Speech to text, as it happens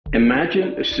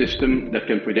Imagine a system that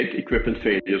can predict equipment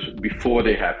failures before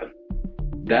they happen.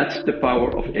 That's the power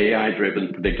of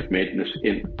AI-driven predictive maintenance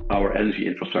in our energy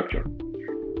infrastructure.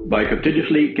 By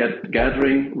continuously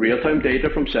gathering real-time data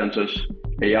from sensors,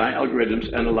 AI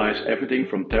algorithms analyze everything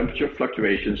from temperature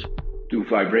fluctuations to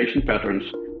vibration patterns,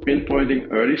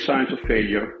 pinpointing early signs of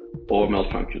failure or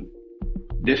malfunction.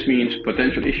 This means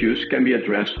potential issues can be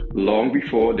addressed long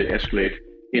before they escalate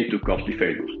into costly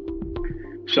failures.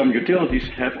 Some utilities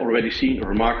have already seen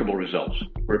remarkable results,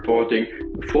 reporting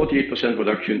a 48%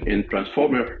 reduction in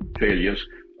transformer failures,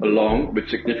 along with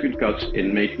significant cuts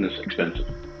in maintenance expenses.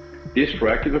 This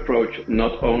proactive approach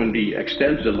not only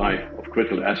extends the life of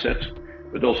critical assets,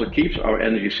 but also keeps our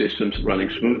energy systems running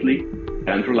smoothly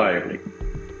and reliably.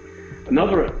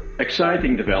 Another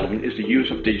exciting development is the use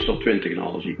of digital twin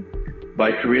technology.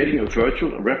 By creating a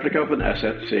virtual replica of an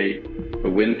asset, say a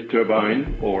wind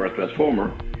turbine or a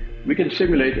transformer, we can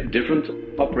simulate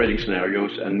different operating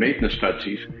scenarios and maintenance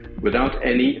strategies without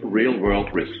any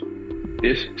real-world risk.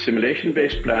 This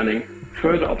simulation-based planning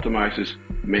further optimizes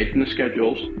maintenance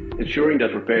schedules, ensuring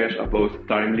that repairs are both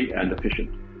timely and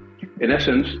efficient. In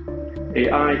essence,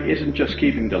 AI isn't just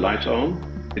keeping the lights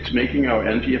on, it's making our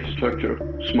energy infrastructure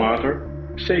smarter,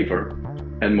 safer,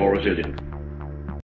 and more resilient.